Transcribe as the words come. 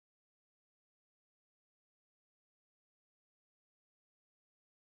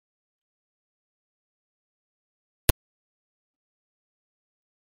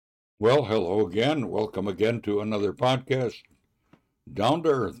Well, hello again. Welcome again to another podcast, Down to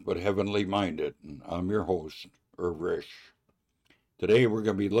Earth but Heavenly Minded. I'm your host, Rish. Today we're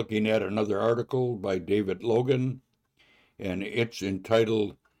going to be looking at another article by David Logan, and it's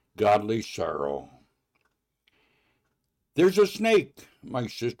entitled Godly Sorrow. There's a snake! My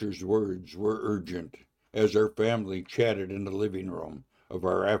sister's words were urgent as our family chatted in the living room of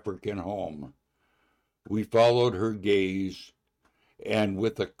our African home. We followed her gaze and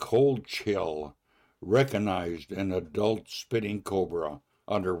with a cold chill recognized an adult spitting cobra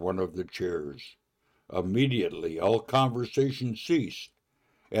under one of the chairs. Immediately, all conversation ceased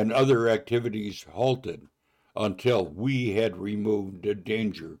and other activities halted until we had removed the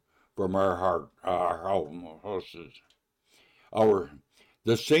danger from our houses.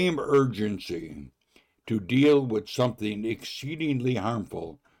 The same urgency to deal with something exceedingly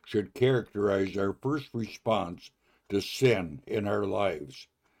harmful should characterize our first response to sin in our lives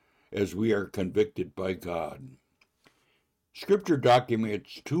as we are convicted by God. Scripture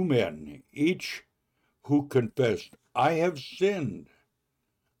documents two men, each who confessed, "I have sinned."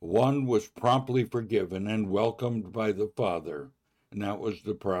 One was promptly forgiven and welcomed by the Father, and that was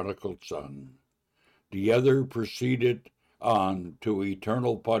the prodigal son. The other proceeded on to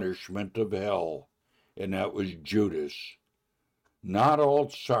eternal punishment of hell, and that was Judas. Not all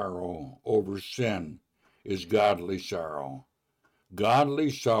sorrow over sin is godly sorrow.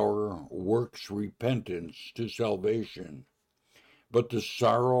 Godly sorrow works repentance to salvation, but the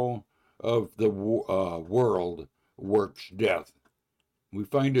sorrow of the world works death. We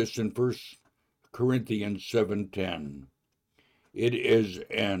find this in 1 Corinthians 7:10. It is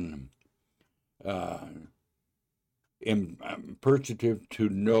an imperative to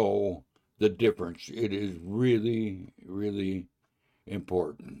know the difference. It is really, really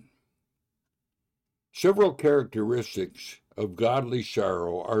important. Several characteristics of godly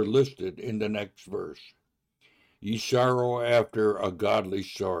sorrow are listed in the next verse. Ye sorrow after a godly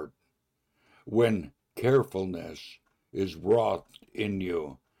sort, when carefulness is wrought in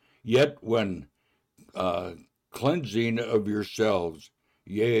you, yet when cleansing of yourselves,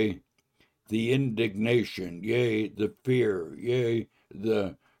 yea, the indignation, yea, the fear, yea,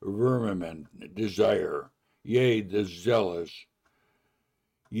 the vehement desire, yea, the zealous,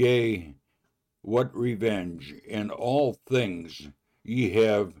 yea, what revenge, in all things ye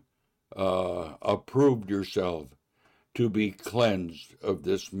have approved yourself to be cleansed of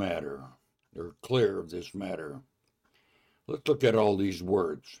this matter, or clear of this matter. Let's look at all these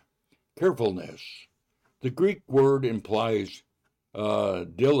words. Carefulness. The Greek word implies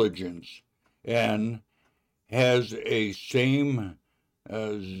diligence and has a same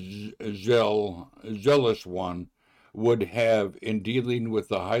zealous one would have in dealing with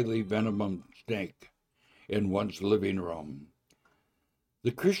the highly venomous snake in one's living room.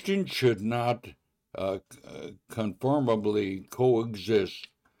 The Christian should not conformably coexist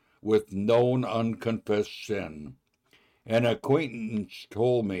with known unconfessed sin. An acquaintance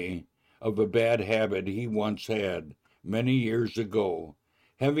told me of a bad habit he once had many years ago.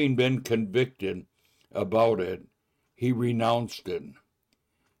 Having been convicted about it, he renounced it.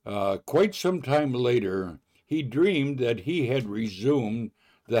 Quite some time later, he dreamed that he had resumed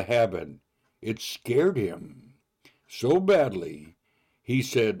the habit. It scared him so badly, he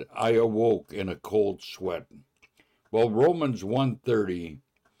said, I awoke in a cold sweat. Well, Romans 1:30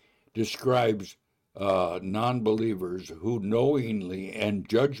 describes non-believers who knowingly and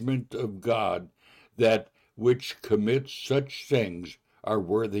judgment of God that which commit such things are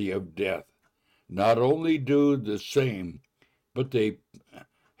worthy of death. Not only do the same, but they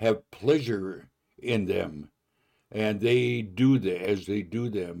have pleasure in them, and they do as they do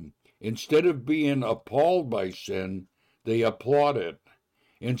them. Instead of being appalled by sin, they applaud it.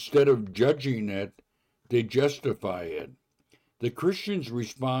 Instead of judging it, they justify it. The Christian's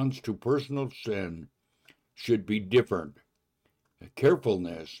response to personal sin should be different.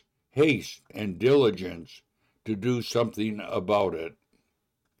 Carefulness, haste, and diligence to do something about it.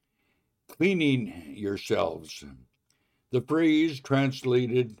 Cleaning yourselves. The phrase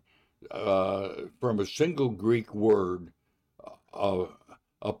translated from a single Greek word,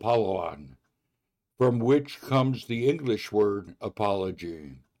 apollon, from which comes the English word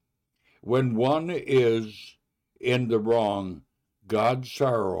apology. When one is in the wrong, God's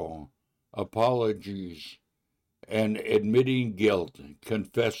sorrow, apologies, and admitting guilt,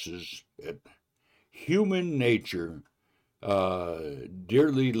 confesses it. Human nature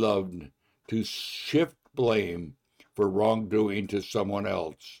dearly loved to shift blame for wrongdoing to someone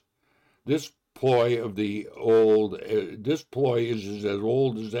else. This ploy is as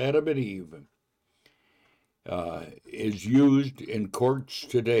old as Adam and Eve. is used in courts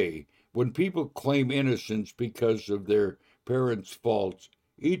today. When people claim innocence because of their parents' faults,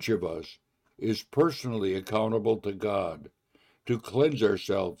 each of us is personally accountable to God. To cleanse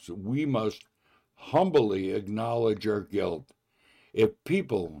ourselves, we must humbly acknowledge our guilt. If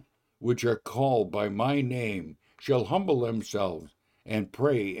people which are called by my name shall humble themselves and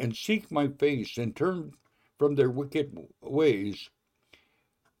pray and seek my face and turn from their wicked ways,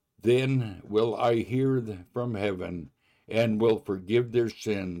 then will I hear from heaven and will forgive their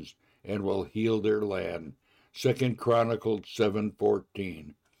sins and will heal their land. 2 Chronicles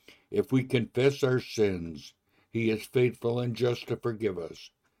 7:14. If we confess our sins, he is faithful and just to forgive us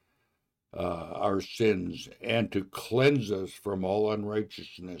our sins and to cleanse us from all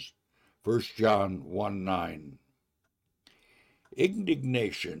unrighteousness. 1 John 1:9.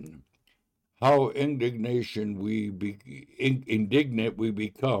 Indignation. How indignant we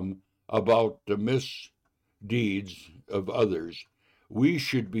become about the misdeeds of others. We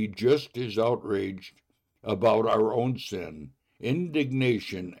should be just as outraged about our own sin.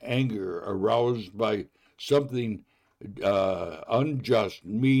 Indignation, anger aroused by something unjust,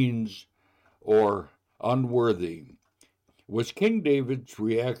 means, or unworthy. Was King David's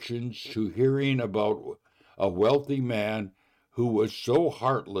reactions to hearing about a wealthy man who was so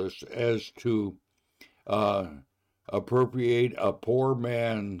heartless as to appropriate a poor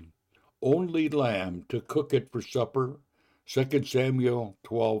man's only lamb to cook it for supper? 2 Samuel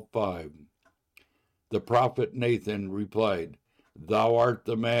 12:5. The prophet Nathan replied, "Thou art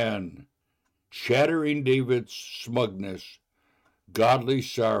the man." Shattering David's smugness, godly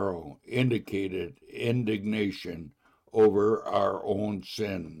sorrow indicated indignation over our own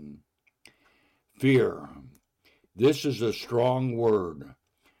sin. Fear. This is a strong word.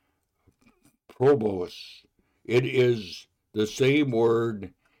 Probos. It is the same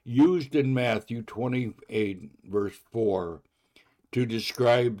word used in Matthew 28, verse 4, to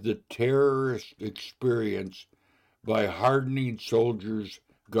describe the terrorist experience by hardening soldiers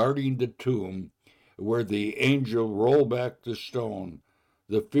guarding the tomb where the angel rolled back the stone.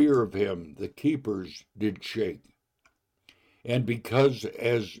 The fear of him, the keepers did shake. And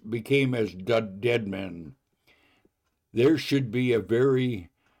became as dead men. There should be a very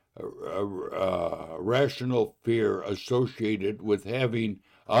rational fear associated with having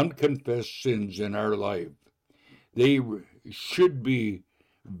unconfessed sins in our life. They should be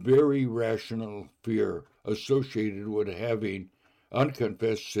very rational fear associated with having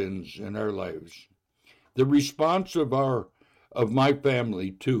unconfessed sins in our lives. The response of my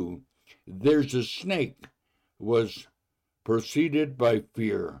family too, "There's a snake," was preceded by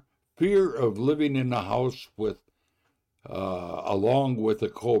fear. Fear of living in a house with along with a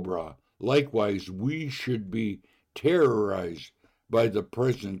cobra. Likewise, we should be terrorized by the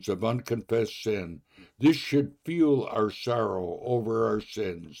presence of unconfessed sin. This should fuel our sorrow over our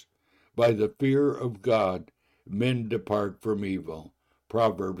sins. By the fear of God, men depart from evil.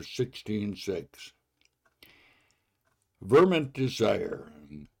 Proverbs 16:6. Vehement desire.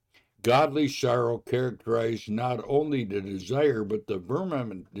 Godly sorrow characterized not only the desire, but the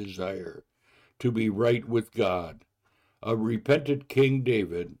vehement desire to be right with God. A repentant King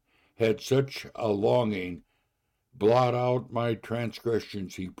David had such a longing. "Blot out my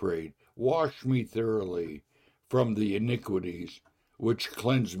transgressions," he prayed. "Wash me thoroughly from the iniquities which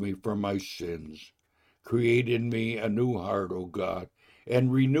cleanse me from my sins. Create in me a new heart, O God,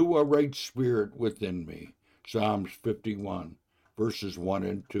 and renew a right spirit within me." Psalms 51, verses 1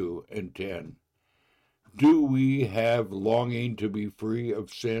 and 2 and 10. Do we have longing to be free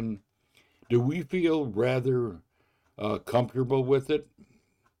of sin? Do we feel rather comfortable with it?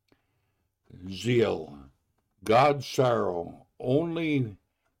 Zeal. God's sorrow only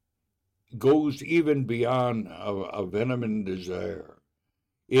goes even beyond a venomous desire.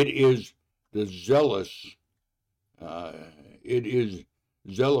 It is the zealous. It is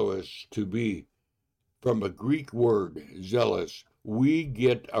zealous to be, from a Greek word, zealous. We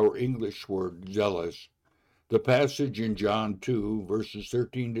get our English word zealous. The passage in John 2, verses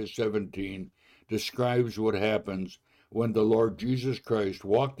 13 to 17, describes what happens when the Lord Jesus Christ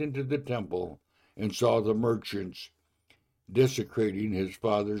walked into the temple and saw the merchants desecrating his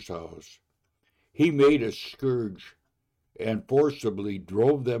Father's house. He made a scourge and forcibly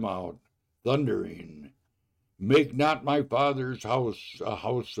drove them out, thundering, "Make not my Father's house a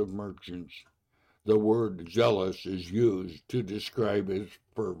house of merchants." The word zealous is used to describe his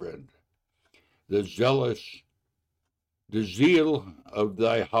fervent. The zeal of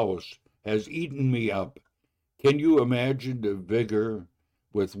thy house has eaten me up. Can you imagine the vigor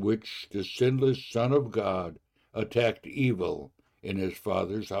with which the sinless Son of God attacked evil in his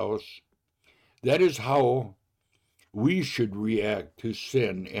Father's house? That is how we should react to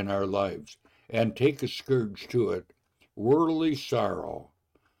sin in our lives and take a scourge to it. Worldly sorrow,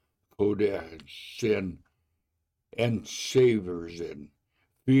 sin, and savors it,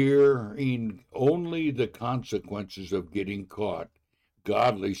 fearing only the consequences of getting caught.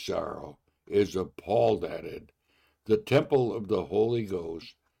 Godly sorrow is appalled at it. The temple of the Holy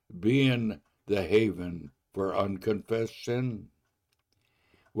Ghost being the haven for unconfessed sin.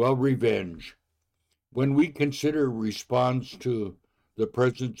 Well, revenge. When we consider response to the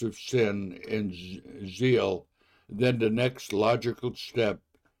presence of sin and zeal, then the next logical step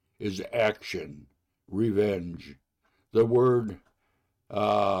is action, revenge. The word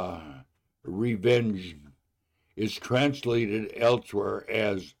revenge is translated elsewhere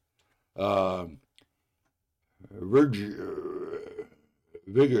as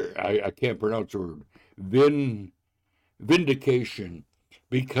vigor. I can't pronounce the word. Vindication,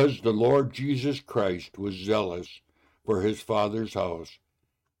 because the Lord Jesus Christ was zealous for his Father's house.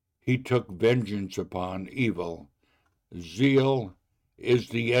 He took vengeance upon evil. Zeal is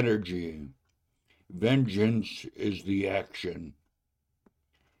the energy. Vengeance is the action.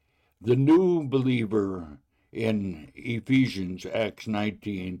 The new believer in Ephesians, Acts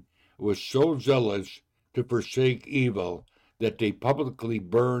 19, was so zealous to forsake evil that they publicly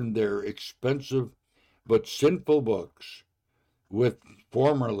burned their expensive but sinful books, which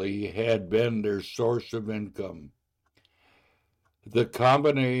formerly had been their source of income. The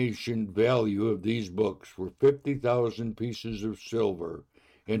combination value of these books were 50,000 pieces of silver.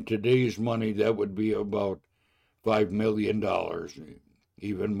 In today's money, that would be about $5 million,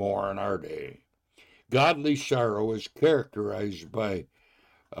 even more in our day. Godly sorrow is characterized by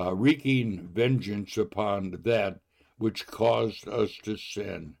wreaking vengeance upon that which caused us to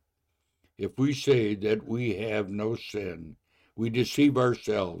sin. If we say that we have no sin, we deceive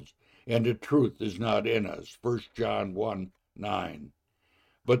ourselves, and the truth is not in us. 1 John 1:9.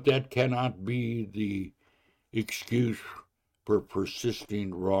 But that cannot be the excuse for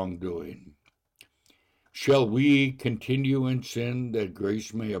persisting wrongdoing. Shall we continue in sin that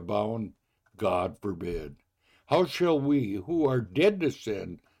grace may abound? God forbid. How shall we, who are dead to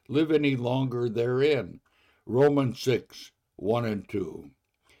sin, live any longer therein? Romans 6:1 and 2.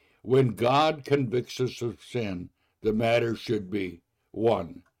 When God convicts us of sin, the matter should be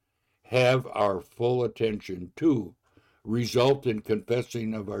 1. Have our full attention. 2. Result in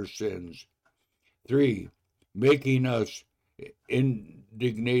confessing of our sins. 3. Making us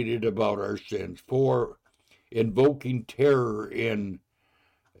indignated about our sins. 4. Invoking terror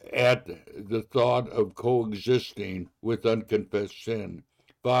at the thought of coexisting with unconfessed sin.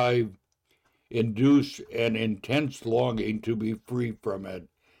 5. Induce an intense longing to be free from it.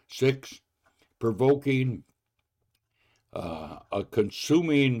 6. Provoking a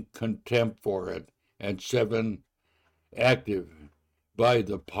consuming contempt for it. And 7. Active by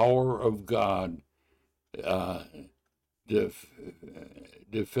the power of God,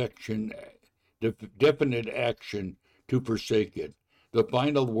 definite action to forsake it. The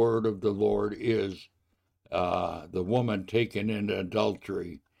final word of the Lord is the woman taken in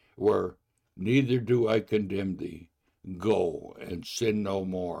adultery, where neither do I condemn thee. Go and sin no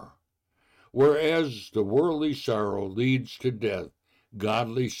more. Whereas the worldly sorrow leads to death,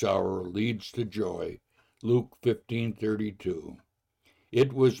 godly sorrow leads to joy. Luke 15:32.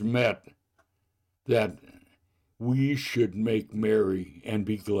 It was meant that we should make merry and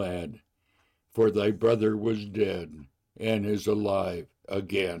be glad, for thy brother was dead and is alive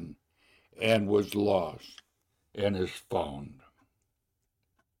again, and was lost and is found.